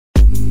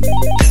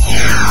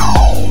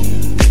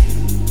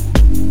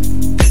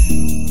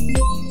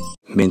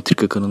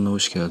Mantrika kanalına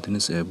hoş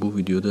geldiniz. Bu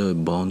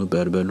videoda Banu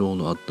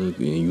Berberlioğlu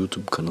adlı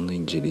YouTube kanalını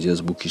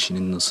inceleyeceğiz. Bu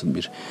kişinin nasıl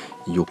bir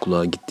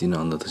yokluğa gittiğini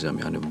anlatacağım.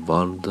 Yani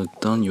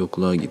varlıktan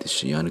yokluğa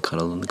gidişi, yani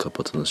kanalının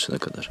kapatılışına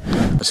kadar.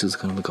 Açıkçası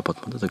kanalı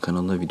kapatmadı da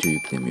kanalına video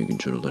yüklemiyor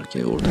güncel olarak.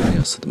 Orada ne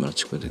yasladım, ben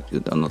açıkçası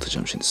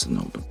anlatacağım şimdi size ne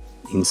oldu.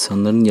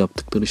 İnsanların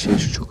yaptıkları şey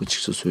şu, çok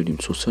açıkça söyleyeyim.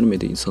 Sosyal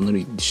medya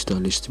insanları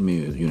dijitalleştirmeye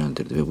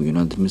yöneldirdi ve bu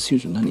yöneldirmesi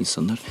yüzünden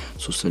insanlar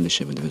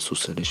sosyalleşemedi ve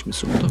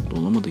sosyalleşmesi odaklı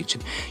olamadığı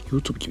için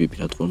YouTube gibi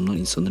platformlar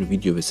insanları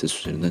video ve ses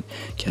üzerinden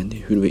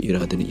kendi hür ve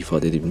iradeni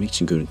ifade edebilmek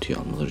için görüntüyü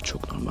almaları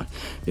çok normal.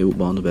 Ve bu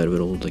Banu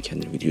Berberlioğlu da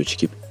kendini video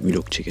çekip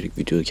vlog çekerek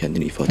videoda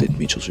kendini ifade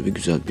etmeye çalışıyor ve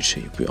güzel bir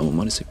şey yapıyor. Ama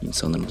maalesef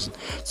insanlarımızın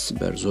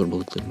siber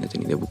zorbalıkları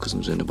nedeniyle bu kızın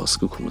üzerine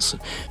baskı kurması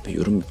ve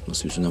yorum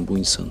yapması yüzünden bu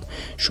insan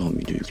şu an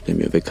video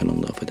yüklemiyor ve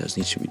kanalında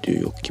affedersin hiç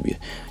video yok gibi.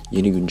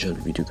 Yeni güncel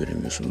bir video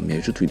göremiyorsun.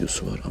 Mevcut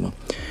videosu var ama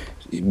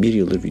bir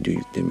yıldır video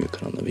yüklemiyor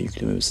kanalına ve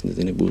yüklememesi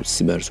nedeni bu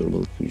siber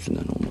zorbalık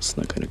yüzünden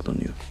olmasından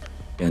kaynaklanıyor.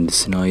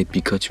 Kendisine ait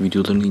birkaç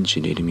videolarını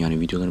inceleyelim. Yani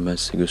videolarını ben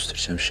size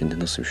göstereceğim şimdi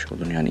nasıl bir şey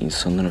olur. Yani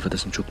insanlar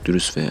affedersin çok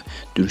dürüst ve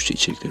dürüstçe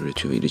içerikler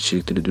üretiyor ve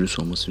içerikleri dürüst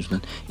olması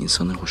yüzünden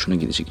insanların hoşuna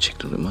gidecek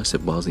içerikler üretiyor.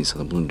 Maalesef bazı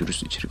insanlar bunun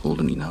dürüst içerik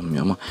olduğunu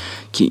inanmıyor ama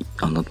ki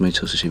anlatmaya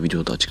çalıştığı şey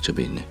videoda açıkça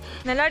belli.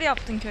 Neler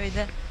yaptın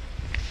köyde?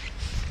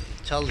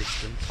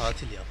 Çalıştım,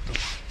 tatil yaptım.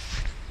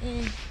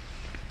 İyi.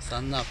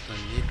 Sen ne yaptın?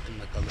 Ne ettin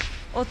bakalım?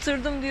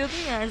 Oturdum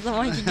diyordun ya her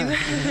zamanki gibi.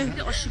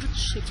 Aşırı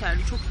şekerli,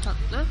 çok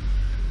tatlı.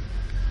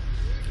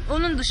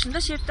 Onun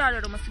dışında şeftali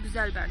aroması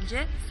güzel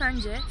bence.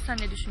 Sence? Sen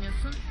ne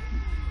düşünüyorsun?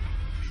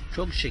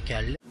 Çok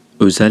şekerli.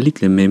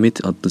 Özellikle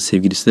Mehmet adlı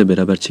sevgilisiyle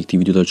beraber çektiği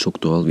videolar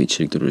çok doğal ve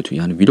içerikler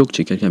üretiyor. Yani vlog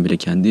çekerken bile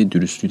kendi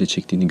dürüstlüğüyle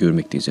çektiğini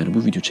görmekteyiz. Yani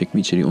bu video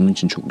çekme içeriği onun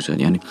için çok güzel.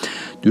 Yani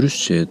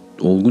dürüstçe,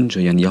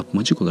 olgunca, yani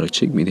yapmacık olarak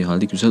çekmediği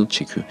halde güzel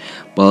çekiyor.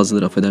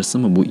 Bazıları affedersin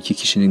ama bu iki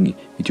kişinin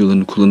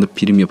videolarını kullanıp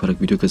prim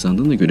yaparak video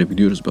kazandığını da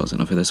görebiliyoruz bazen.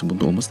 Affedersin,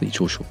 bunda olması da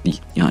hiç hoş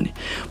değil. Yani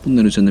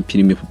bunların üzerinden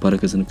prim yapıp para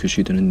kazanıp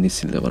köşeye dönen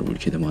nesil de var bu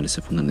ülkede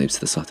maalesef. Bunların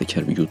hepsi de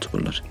sahtekar bir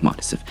YouTuber'lar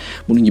maalesef.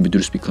 Bunun gibi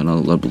dürüst bir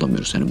kanallar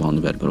bulamıyoruz yani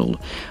Banu Berberlioğlu.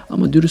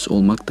 Ama dürüst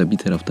olmak da bir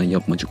taraftan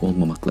yapmacık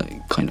olmamakla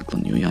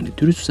kaynaklanıyor. Yani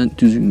dürüstsen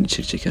düzgün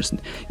içerik çekersin.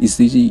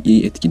 İzleyiciyi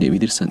iyi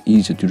etkileyebilirsen,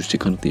 iyice dürüstçe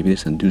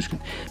kanıtlayabilirsen, düzgün,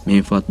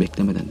 menfaat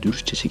beklemeden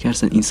dürüstçe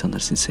çekersen insanlar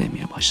seni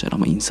sevmeye başlar.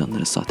 Ama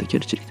insanlara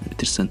sahtekar içerik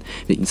üretirsen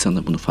ve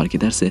insanlar bunu fark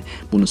ederse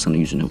bunu sana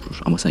yüzüne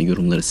vurur. Ama sen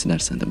yorumları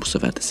silersen de bu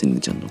sefer de senin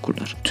canını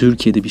okurlar.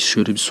 Türkiye'de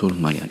şöyle bir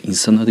sorun var yani.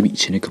 İnsanlarda bir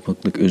içine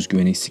kapaklık,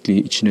 özgüven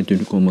eksikliği, içine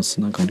dönük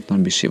olmasından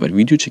kaynaklanan bir şey var.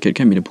 Video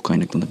çekerken bile bu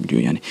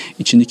kaynaklanabiliyor. Yani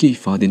içindeki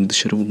ifadeni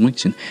dışarı vurmak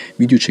için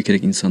video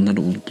çekerek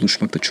insanlarla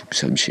buluşmak da çok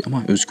güzel bir şey.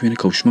 Ama özgüvene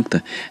kavuşmak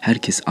da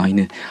herkes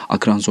aynı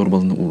akran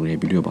zorbalığına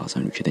uğrayabiliyor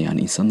bazen ülkede.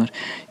 Yani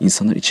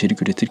insanlar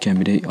içerik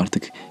üretirken bile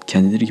artık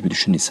kendileri gibi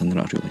düşünen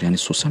insanları arıyorlar. Yani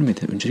sosyal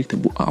medya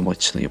öncelikle bu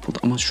amaçla yapıldı.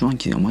 Ama şu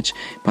anki amaç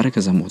para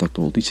kazanma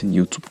odaklı olduğu için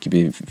YouTube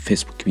gibi,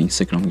 Facebook gibi,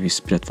 Instagram gibi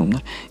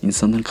platformlar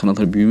insanların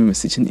kanalları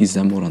büyümemesi için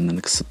izlenme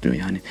oranlarını kısıtlıyor.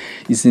 Yani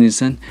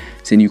izlenirsen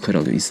seni yukarı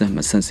alıyor.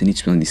 İzlenmezsen seni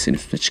hiçbir zaman listenin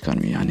üstüne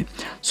çıkarmıyor. Yani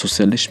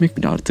sosyalleşmek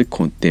bile artık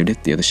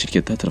devlet ya da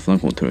şirketler tarafından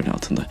kontrol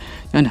altında.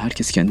 Yani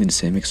herkes kendini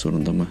sevmek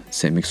zorunda mı?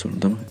 Sevmek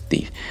zorunda mı?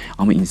 Değil.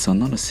 Ama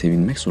insanlarla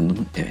sevilmek zorunda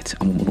mı? Evet.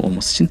 Ama bunu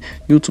olması için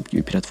YouTube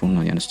gibi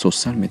platformlar, yani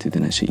sosyal medya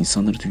denen şey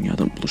insanları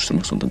dünyada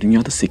buluşturmak zorunda.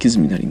 Dünyada 8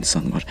 milyar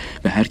insan var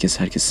ve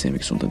herkesi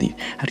sevmek zorunda değil.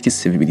 Herkes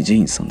sevebileceği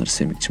insanları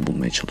sevmek için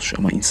bulmaya çalışıyor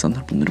ama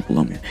insanlar bunları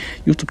bulamıyor.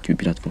 YouTube gibi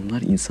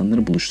platformlar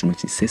insanları buluşturmak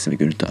için ses ve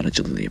görüntü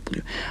aracılığıyla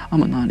yapılıyor.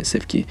 Ama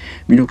maalesef ki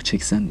vlog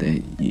çeksen de,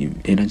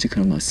 eğlence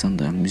kanalı açsan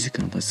da, müzik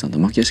kanalı açsan da,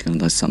 makyaj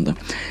kanalı açsan da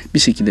bir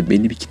şekilde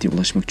belli bir kitleye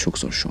ulaşmak çok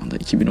zor şu anda.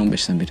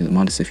 2015'ten beri de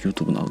maalesef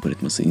YouTube'un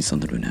algoritması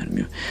insanları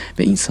önermiyor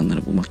ve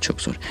insanları bulmak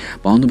çok zor.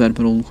 Banu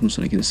Berberlioğlu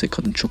konusuna gelirsek,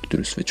 kadın çok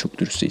dürüst ve çok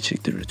dürüst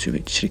içerikler üretiyor ve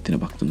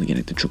içeriklerine baktığımda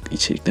genellikle çok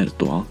içerikler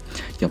doğal,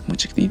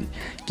 yapmacık değil,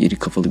 geri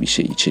kafalı bir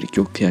şey, içerik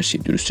yok, her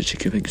şeyi dürüstçe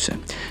çekiyor ve güzel.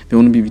 Ve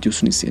onun bir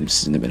videosunu izleyelim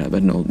sizinle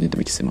beraber, ne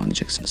demek istediğimi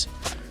anlayacaksınız.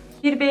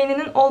 Bir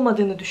beğeninin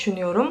olmadığını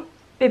düşünüyorum.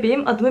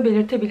 Bebeğim, adımı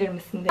belirtebilir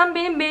misin diye. Sen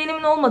benim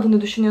beğenimin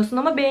olmadığını düşünüyorsun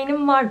ama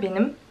beğenim var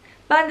benim.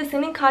 Ben de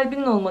senin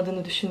kalbinin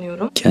olmadığını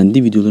düşünüyorum.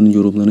 Kendi videolarının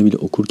yorumlarını bile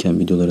okurken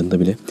videolarında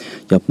bile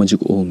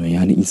yapmacık olmuyor.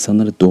 Yani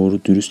insanlara doğru,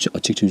 dürüstçe,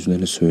 açıkça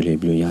yüzlerine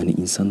söyleyebiliyor. Yani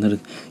insanların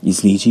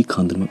izleyiciyi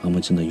kandırmak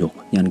amacında yok.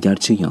 Yani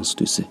gerçeği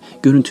yansıtıyor size.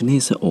 Görüntü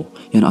neyse o.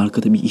 Yani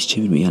arkada bir iş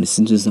çevirmiyor. Yani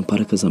sizin yüzünüzden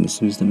para kazanmıyor,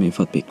 sizin yüzünden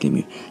menfaat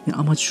beklemiyor. Yani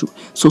amaç şu: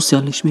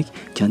 sosyalleşmek,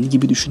 kendi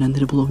gibi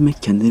düşünenleri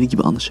bulabilmek, kendileri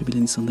gibi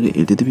anlaşabilen insanları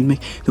elde edebilmek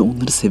ve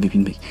onları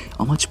sevebilmek.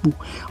 Amaç bu.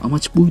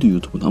 Amaç buydu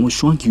YouTube'un. Ama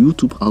şu anki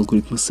YouTube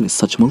algoritması ve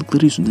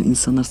saçmalıkları yüzünden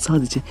insanlar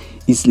sadece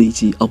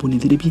izleyiciyi,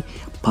 aboneleri bir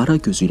para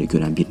gözüyle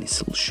gören bir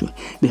nesil oluşuyor.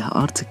 Ve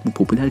artık bu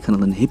popüler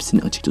kanalların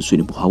hepsini, açıkça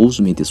söyleyeyim, bu havuz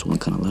medyası olan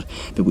kanallar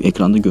ve bu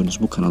ekranda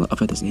gördüğünüz bu kanallar,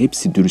 affedersin,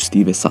 hepsi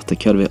dürüstlüğü ve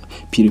sahtekar ve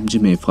primci,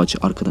 menfaatçi,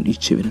 arkadan iş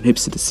çeviren,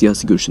 hepsi de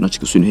siyasi görüşlerini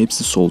açıkça söylüyor.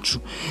 Hepsi solcu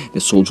ve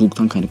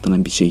solculuktan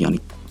kaynaklanan bir şey. Yani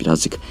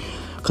birazcık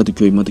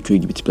Kadıköy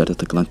gibi tiplerde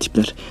takılan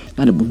tipler.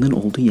 Yani bunların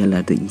olduğu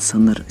yerlerde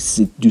insanlar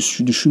sizi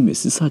düşünmüyor.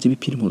 Sizi sadece bir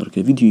prim olarak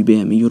videoyu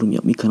beğenmeyi, yorum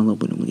yapmayı, kanala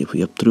abone olmayı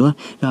yaptırıyorlar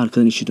ve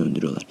arkadan işi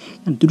döndürüyorlar.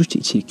 Yani dürüstçe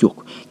içerik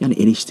yok. Yani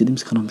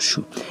eleştirdiğimiz kanal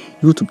şu.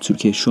 YouTube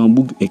Türkiye şu an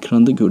bu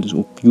ekranda gördüğünüz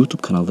o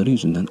YouTube kanalları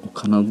yüzünden, o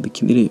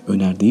kanaldakileri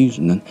önerdiği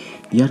yüzünden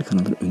diğer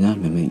kanalları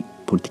önermeme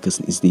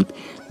politikasını izleyip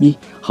bir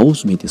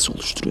havuz medyası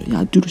oluşturuyor.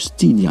 Yani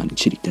dürüst değil yani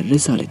içerikler,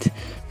 rezalet.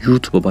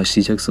 YouTube'a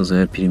başlayacaksınız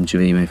eğer primci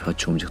ve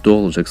menfaatçi olmayacak. Doğal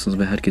olacaksınız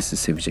ve herkes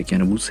sizi sevecek.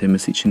 Yani bunu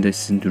sevmesi için de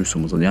sizin dürüst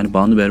olmanız lazım. Yani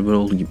Banu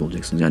Berberlioğlu gibi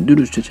olacaksınız. Yani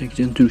dürüstçe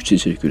çekeceksin, dürüstçe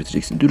içerik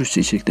üreteceksin.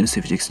 Dürüstçe içeriklerini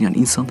seveceksin. Yani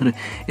insanları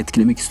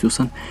etkilemek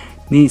istiyorsan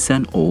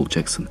neysen o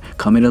olacaksın.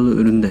 Kameralar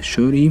önünde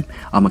şöyleyim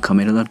ama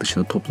kameralar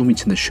dışında toplum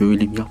içinde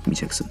şöyleyim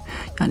yapmayacaksın.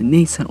 Yani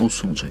neysen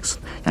olsun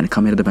olacaksın. Yani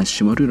kamerada ben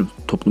şımarıyorum.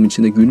 Toplum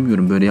içinde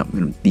gülmüyorum, böyle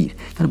yapmıyorum değil.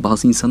 Yani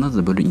bazı insanlar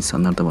da böyle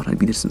insanlar da var. Hani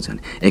bilirsiniz yani.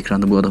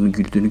 Ekranda bu adamın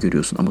güldüğünü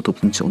görüyorsun ama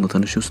toplum içinde onunla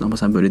tanışıyorsun ama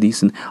sen böyle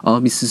değilsin.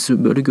 Aa biz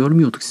sizi böyle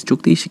görmüyorduk. Siz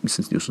çok değişik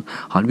misiniz diyorsun.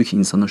 Halbuki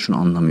insanlar şunu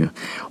anlamıyor.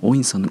 O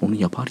insanlar onu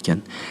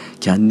yaparken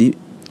kendi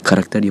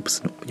karakter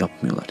yapısını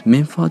yapmıyorlar.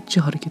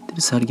 Menfaatçi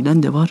hareketleri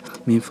sergilen de var.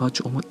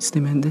 Menfaatçi olmak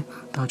istemeyen de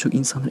daha çok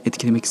insanları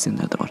etkilemek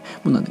isteyenler de var.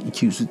 Bunlar da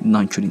iki yüzlü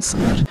nankör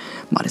insanlar.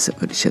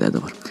 Maalesef öyle şeyler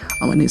de var.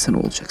 Ama neyse ne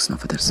olacaksın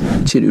affedersin.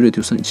 İçeri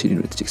üretiyorsan içeri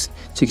üreteceksin.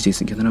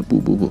 Çekeceksin kenara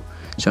bu.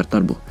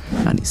 Şartlar bu.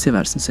 Yani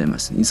seversin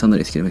sevmezsin. İnsanları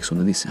etkilemek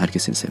zorunda değilsin.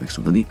 Herkes seni sevmek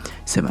zorunda değil.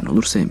 Seven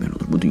olur sevmeyen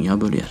olur. Bu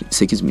dünya böyle yer.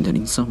 8 milyar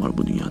insan var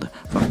bu dünyada.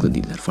 Farklı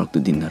diller,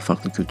 farklı dinler,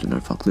 farklı kültürler,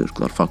 farklı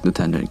ırklar, farklı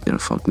tenlerlikler,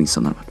 farklı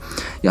insanlar var.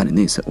 Yani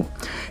neyse o.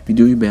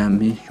 Videoyu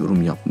beğenmeyi,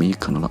 yorum yapmayı,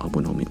 kanala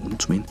abone olmayı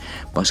unutmayın.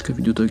 Başka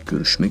videoda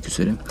görüşmek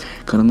üzere.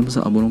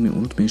 Kanalımıza abone olmayı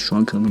unutmayın. Şu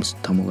an kanalımız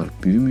tam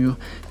olarak büyümüyor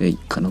ve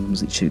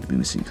kanalımızın içerik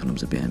büyümesi için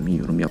kanalımıza beğenmeyi,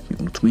 yorum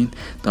yapmayı unutmayın.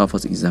 Daha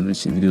fazla izlenme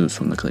için videoyu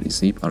sonuna kadar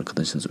izleyip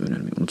arkadaşlarınıza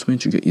önermeyi unutmayın.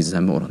 Çünkü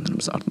izlenme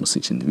oranlarımız artması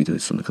için videoyu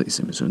sonuna kadar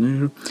izlemenizi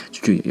öneriyorum.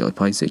 Çünkü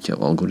yapay zeka,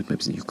 algoritma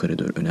bizi yukarı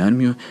doğru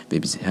önermiyor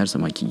ve bizi her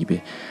zamanki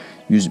gibi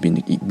 100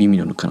 binlik, 1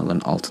 milyonluk kanalların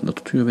altında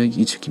tutuyor ve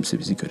hiç kimse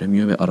bizi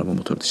göremiyor ve arama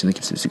motoru dışında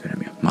kimse bizi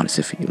göremiyor.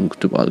 Maalesef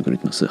YouTube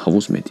algoritması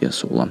havuz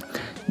medyası olan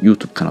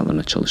YouTube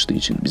kanallarına çalıştığı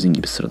için, bizim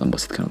gibi sıradan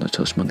basit kanallar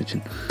çalışmadığı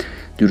için,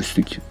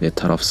 dürüstlük ve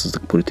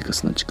tarafsızlık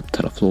politikasından çıkıp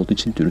taraflı olduğu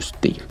için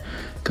dürüst değil.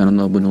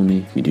 Kanala abone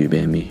olmayı, videoyu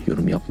beğenmeyi,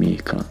 yorum yapmayı,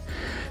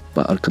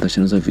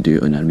 arkadaşlarınıza videoyu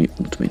önermeyi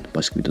unutmayın.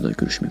 Başka videoda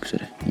görüşmek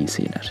üzere. İyi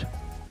seyirler.